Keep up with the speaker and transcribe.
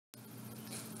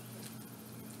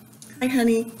Hi,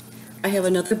 honey. I have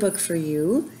another book for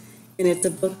you, and it's a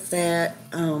book that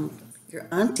your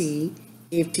auntie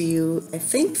gave to you, I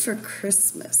think, for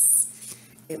Christmas.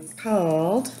 It's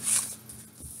called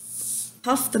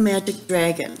Puff the Magic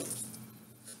Dragon.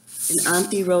 And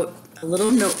auntie wrote a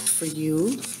little note for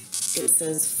you. It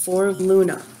says, "For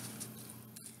Luna,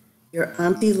 your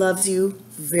auntie loves you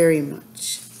very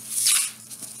much."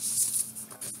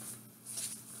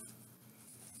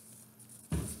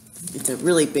 It's a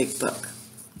really big book.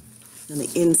 On the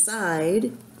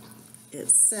inside,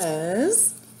 it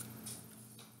says,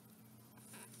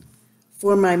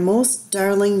 "For my most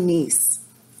darling niece,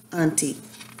 Auntie,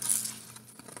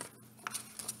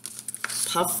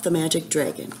 Puff the Magic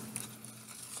Dragon."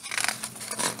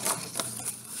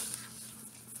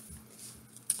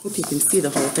 Hope you can see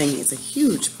the whole thing. It's a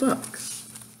huge book.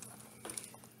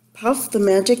 Puff the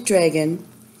Magic Dragon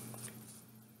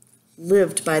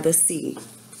lived by the sea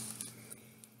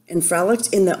and frolicked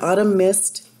in the autumn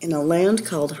mist in a land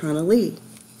called Hanalei.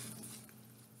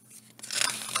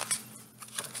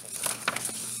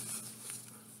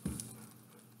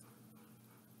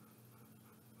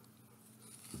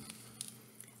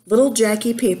 Little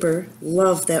Jackie Paper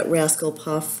loved that rascal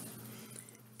Puff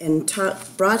and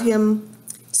brought him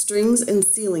strings and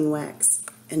sealing wax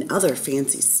and other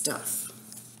fancy stuff.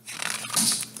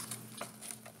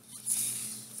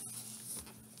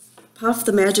 Puff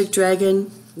the Magic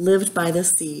Dragon lived by the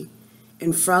sea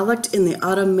and frolicked in the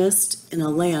autumn mist in a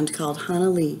land called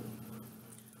Hanalei.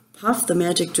 Puff the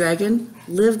Magic Dragon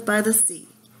lived by the sea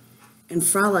and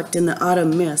frolicked in the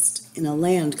autumn mist in a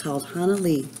land called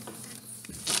Hanalei.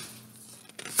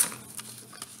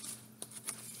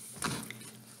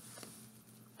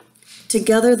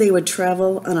 Together they would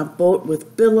travel on a boat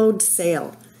with billowed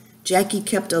sail. Jackie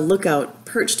kept a lookout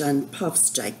perched on Puff's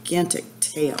gigantic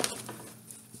tail.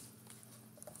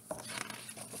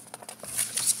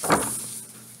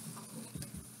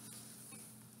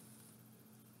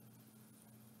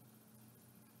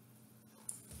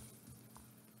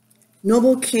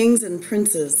 Noble kings and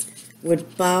princes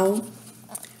would bow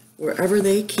wherever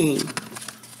they came.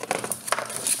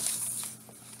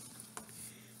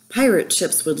 Pirate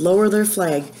ships would lower their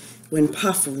flag when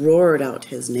Puff roared out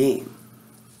his name.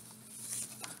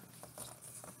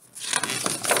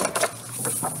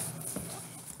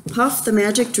 Puff the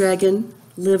Magic Dragon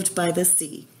lived by the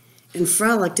sea and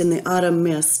frolicked in the autumn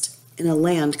mist in a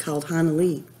land called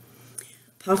Hanalei.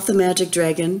 Puff the Magic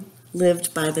Dragon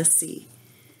lived by the sea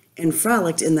and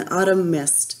frolicked in the autumn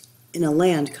mist in a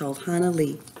land called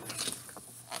Hanalei.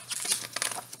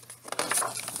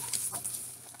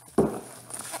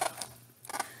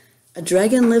 A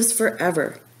dragon lives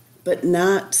forever, but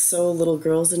not so little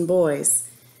girls and boys.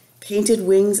 Painted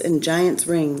wings and giant's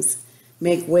rings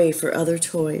make way for other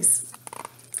toys.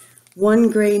 One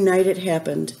gray night it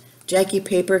happened, Jackie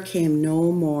Paper came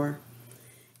no more,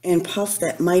 and Puff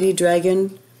that mighty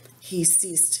dragon, he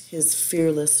ceased his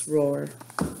fearless roar.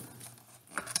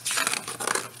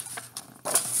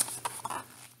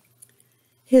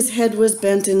 His head was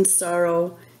bent in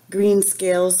sorrow, green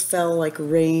scales fell like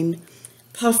rain.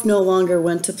 Puff no longer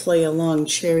went to play along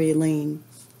Cherry Lane.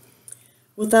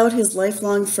 Without his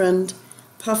lifelong friend,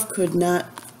 Puff could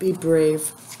not be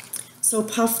brave. So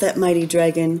Puff, that mighty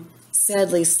dragon,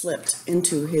 sadly slipped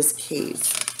into his cave.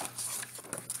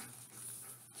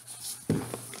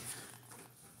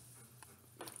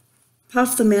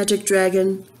 Puff the Magic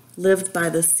Dragon lived by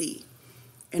the sea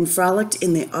and frolicked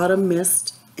in the autumn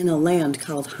mist in a land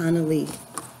called Hanalei.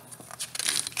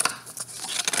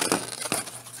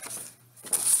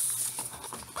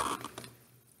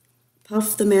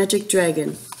 Puff the Magic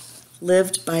Dragon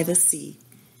lived by the sea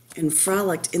and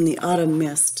frolicked in the autumn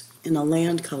mist in a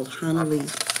land called Hanalei.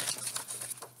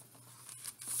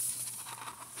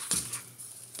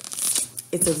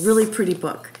 It's a really pretty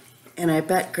book, and I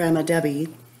bet Grandma Debbie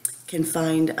can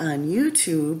find on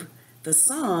YouTube the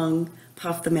song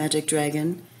Puff the Magic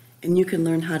Dragon, and you can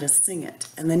learn how to sing it.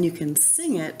 And then you can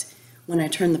sing it when I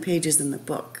turn the pages in the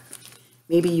book.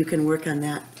 Maybe you can work on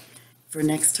that for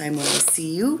next time when I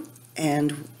see you,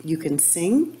 and you can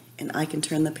sing and I can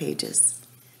turn the pages.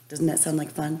 Doesn't that sound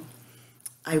like fun?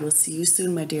 I will see you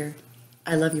soon, my dear.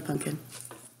 I love you, Pumpkin.